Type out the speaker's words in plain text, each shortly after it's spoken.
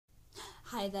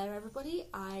Hi there everybody,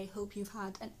 I hope you've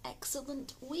had an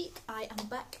excellent week. I am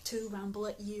back to ramble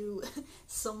at you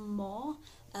some more.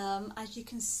 As you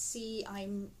can see,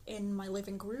 I'm in my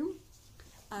living room.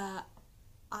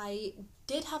 I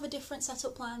did have a different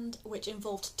setup planned which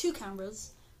involved two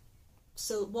cameras.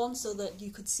 So one so that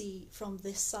you could see from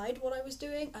this side what I was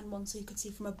doing, and one so you could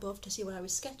see from above to see what I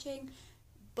was sketching.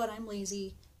 But I'm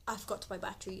lazy, I forgot to buy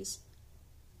batteries.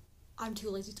 I'm too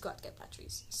lazy to go out to get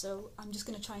batteries, so I'm just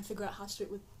going to try and figure out how to do it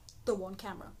with the one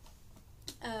camera.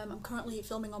 I'm currently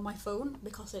filming on my phone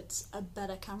because it's a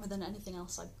better camera than anything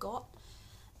else I've got.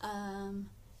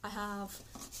 I have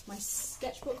my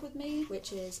sketchbook with me,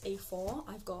 which is A4.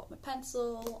 I've got my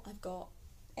pencil, I've got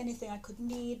anything I could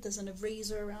need. There's an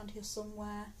eraser around here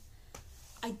somewhere.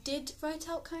 I did write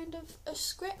out kind of a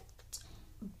script,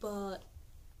 but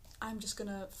I'm just going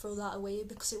to throw that away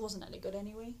because it wasn't any good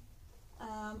anyway.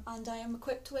 And I am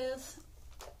equipped with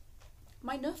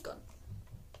my Nerf gun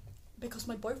because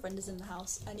my boyfriend is in the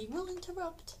house and he will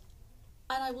interrupt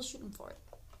and I will shoot him for it.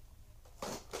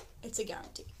 It's a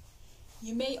guarantee.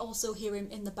 You may also hear him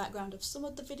in the background of some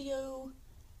of the video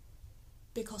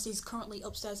because he's currently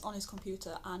upstairs on his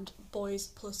computer, and boys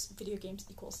plus video games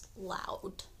equals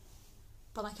loud.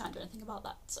 But I can't do anything about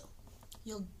that, so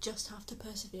you'll just have to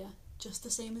persevere, just the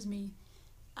same as me,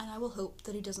 and I will hope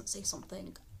that he doesn't say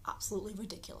something absolutely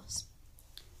ridiculous.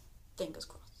 Fingers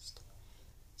crossed.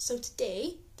 So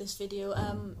today, this video,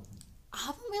 I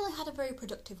haven't really had a very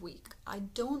productive week. I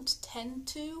don't tend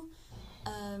to.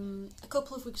 A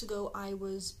couple of weeks ago I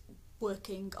was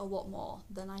working a lot more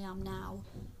than I am now,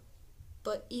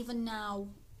 but even now,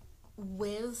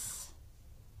 with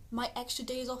my extra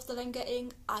days off that I'm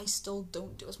getting, I still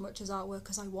don't do as much as artwork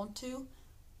as I want to,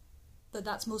 but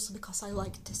that's mostly because I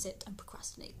like to sit and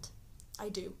procrastinate. I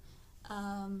do.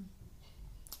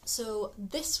 So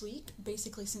this week,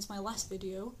 basically since my last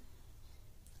video,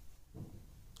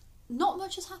 not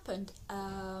much has happened.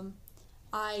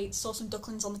 I saw some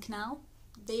ducklings on the canal.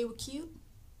 They were cute.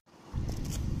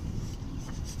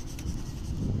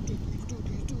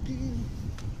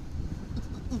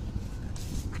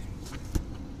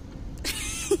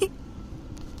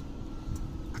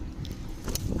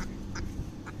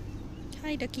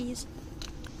 Hi duckies.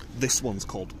 This one's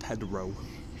called Pedro.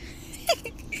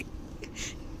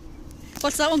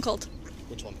 What's that one called?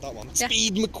 Which one? That one? Yeah.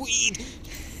 Speed McQueen!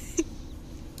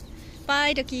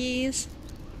 Bye duckies!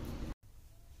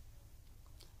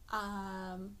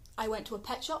 I went to a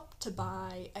pet shop to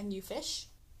buy a new fish,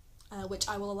 which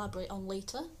I will elaborate on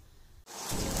later.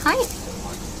 Hi!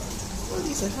 Oh,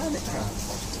 he's a hermit crab.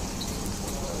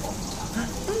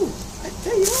 Oh,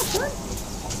 there you are, son!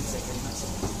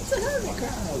 It's a hermit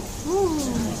crab!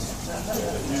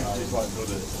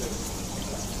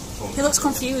 He looks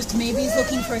confused, maybe he's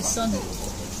looking for his son.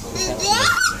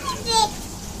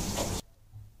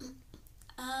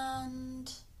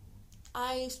 And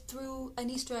I threw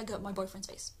an Easter egg at my boyfriend's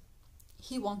face.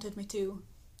 He wanted me to.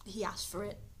 He asked for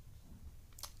it.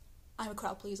 I'm a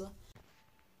crowd pleaser.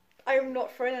 I am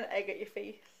not throwing an egg at your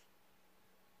face.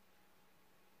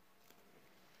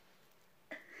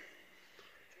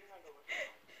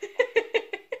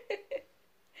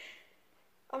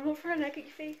 I'm not throwing an egg at your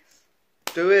face.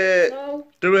 Do it! No.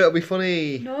 Do it, it'll be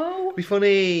funny! No. It'll be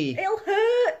funny! It'll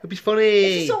hurt! It'll be funny!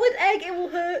 It's a solid egg, it will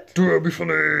hurt! Do it, it'll be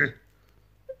funny!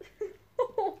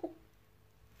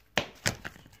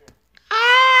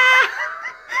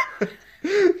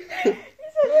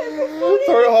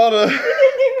 Throw it harder! You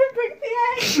didn't even break the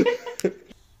egg!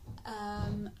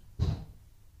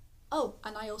 Oh,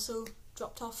 and I also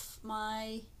dropped off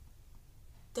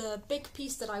the big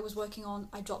piece that I was working on.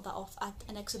 I dropped that off at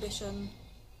an exhibition,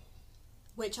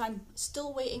 which I'm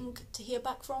still waiting to hear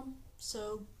back from,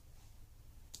 so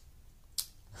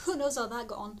who knows how that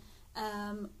got on.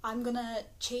 I'm gonna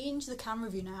change the camera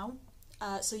view now,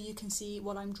 so you can see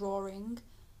what I'm drawing.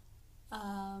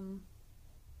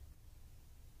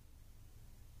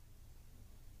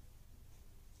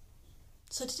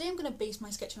 So today I'm going to base my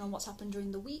sketching on what's happened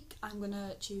during the week. I'm going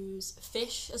to choose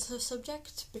fish as a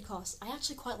subject because I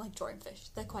actually quite like drawing fish.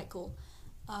 They're quite cool.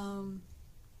 Problem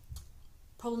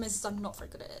is I'm not very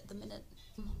good at it at the minute.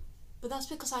 But that's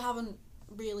because I haven't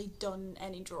really done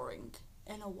any drawing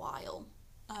in a while.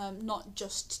 Not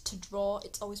just to draw,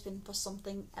 it's always been for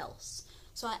something else.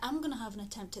 So I am going to have an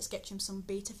attempt at sketching some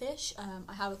betta fish.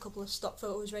 I have a couple of stock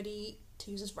photos ready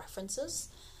to use as references.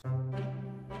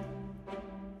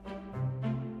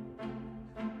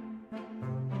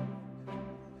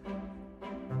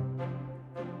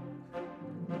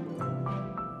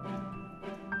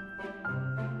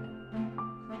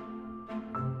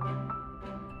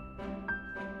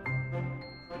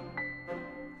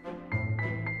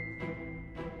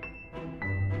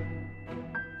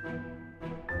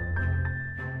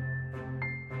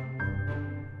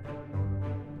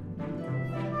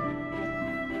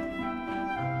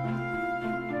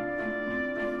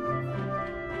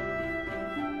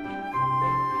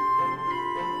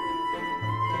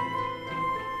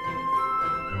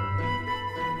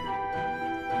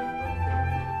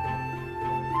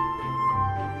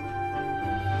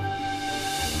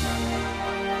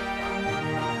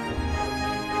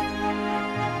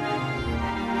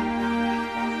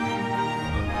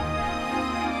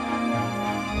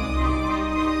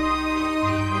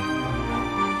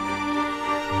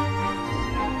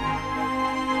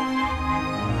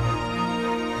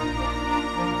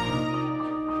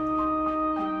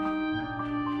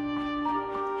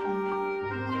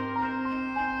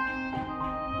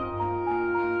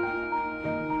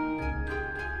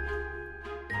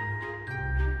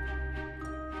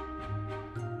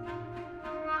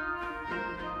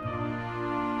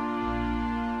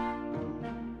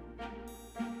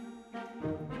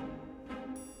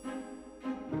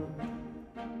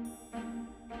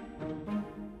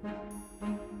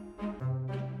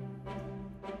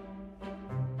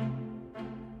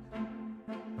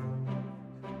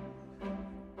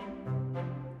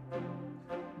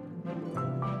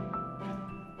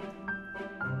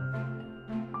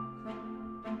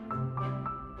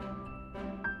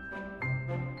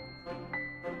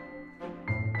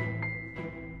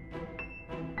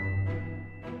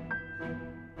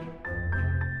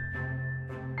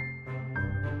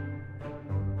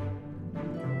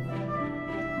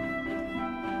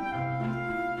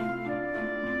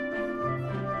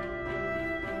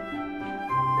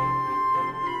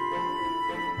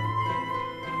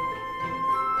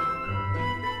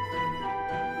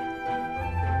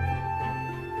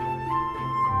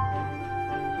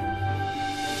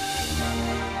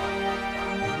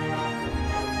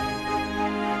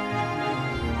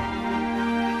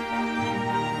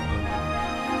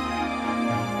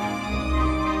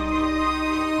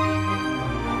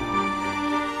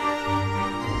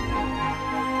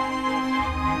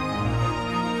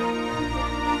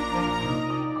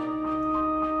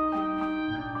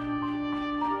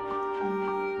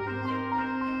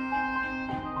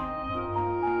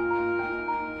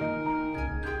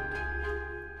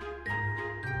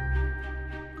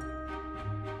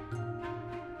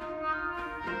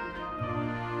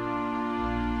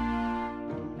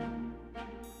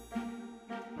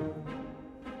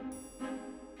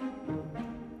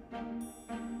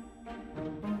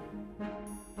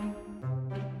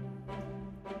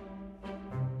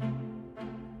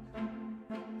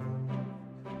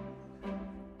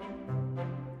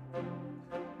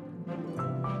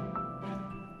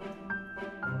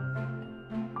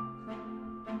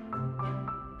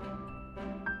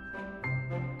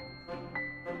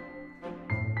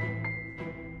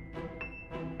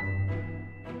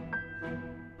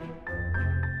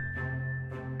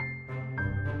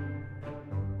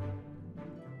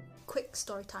 quick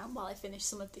story time while I finish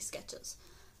some of these sketches.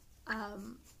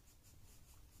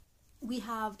 We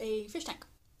have a fish tank.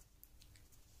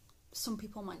 Some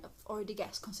people might have already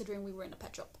guessed, considering we were in a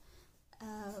pet shop.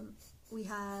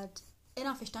 In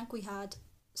our fish tank we had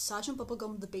Sergeant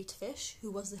Bubblegum the beta fish,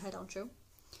 who was the head honcho,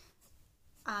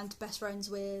 and best friends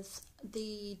with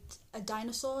a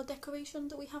dinosaur decoration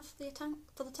that we have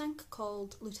for the tank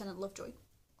called Lieutenant Lovejoy.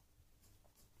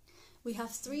 We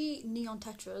have 3 neon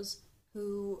tetras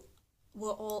who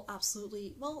were all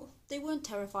absolutely, well, they weren't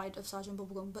terrified of Sergeant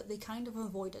Bubblegum, but they kind of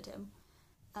avoided him.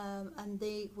 And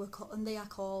they are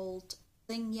called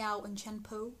Ling Yao and Chen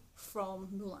Po from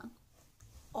Mulan.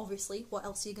 Obviously, what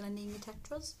else are you going to name your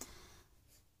tetras?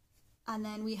 And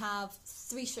then we have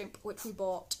 3 shrimp, which we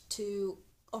bought to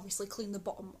obviously clean the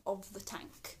bottom of the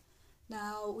tank.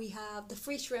 Now, we have the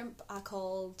 3 shrimp are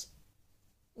called,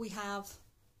 we have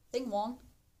Thing 1,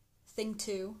 Thing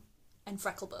 2, and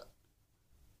Frecklebutt.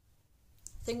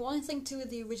 Thing 1 and Thing 2 are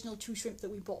the original 2 shrimp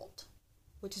that we bought,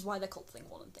 which is why they're called Thing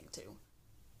 1 and Thing 2.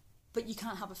 But you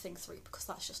can't have a Thing 3 because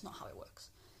that's just not how it works.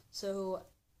 So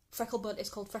Frecklebutt is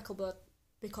called Frecklebutt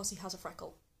because he has a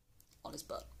freckle on his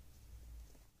butt.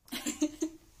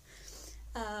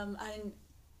 And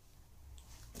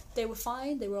they were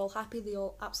fine, they were all happy, they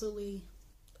all absolutely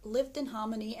lived in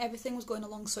harmony, everything was going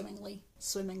along swimmingly.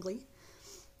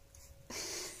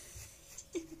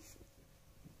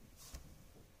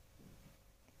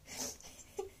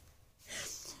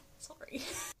 Sorry.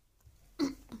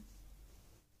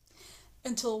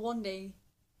 Until one day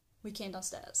we came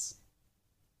downstairs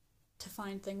to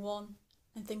find Thing 1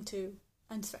 and Thing 2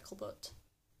 and Frecklebutt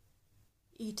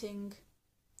eating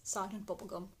Sergeant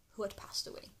Bubblegum, who had passed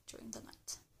away during the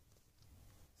night.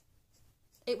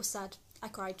 It was sad, I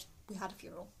cried, we had a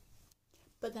funeral.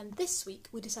 But then this week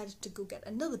we decided to go get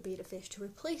another beta fish to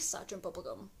replace Sergeant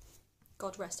Bubblegum.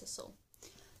 God rest his soul.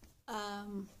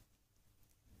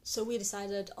 So we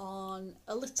decided on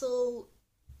a little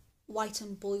white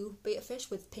and blue beta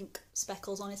fish with pink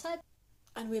speckles on his head,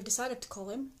 and we have decided to call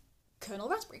him Colonel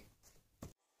Raspberry.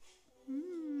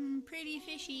 Pretty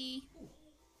fishy.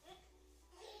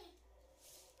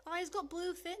 Oh, he's got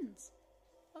blue fins.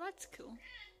 Oh, that's cool.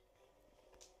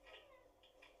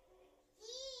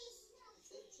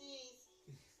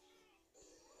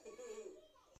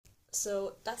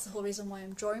 So that's the whole reason why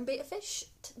I'm drawing beta fish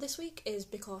this week, is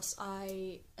because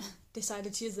I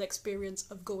decided to use the experience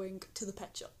of going to the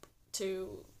pet shop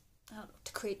to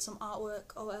create some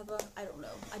artwork or whatever. I don't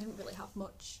know. I didn't really have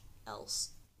much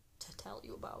else to tell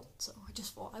you about, so I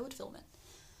just thought I would film it.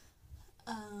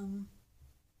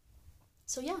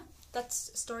 So yeah,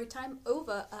 that's story time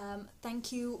over.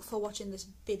 Thank you for watching this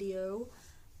video.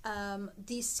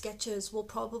 These sketches I'll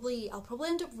probably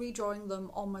end up redrawing them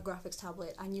on my graphics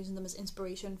tablet and using them as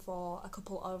inspiration for a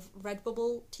couple of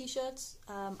Redbubble t-shirts.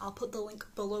 I'll put the link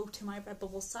below to my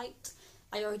Redbubble site.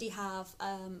 I already have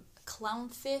a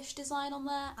clownfish design on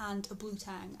there and a blue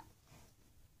tang.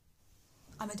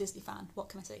 I'm a Disney fan, what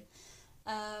can I say?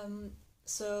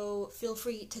 So feel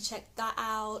free to check that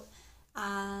out,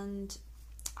 and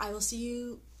I will see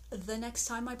you the next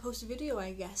time I post a video,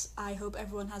 I guess. I hope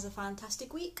everyone has a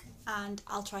fantastic week, and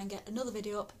I'll try and get another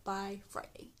video up by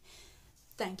Friday.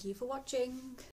 Thank you for watching.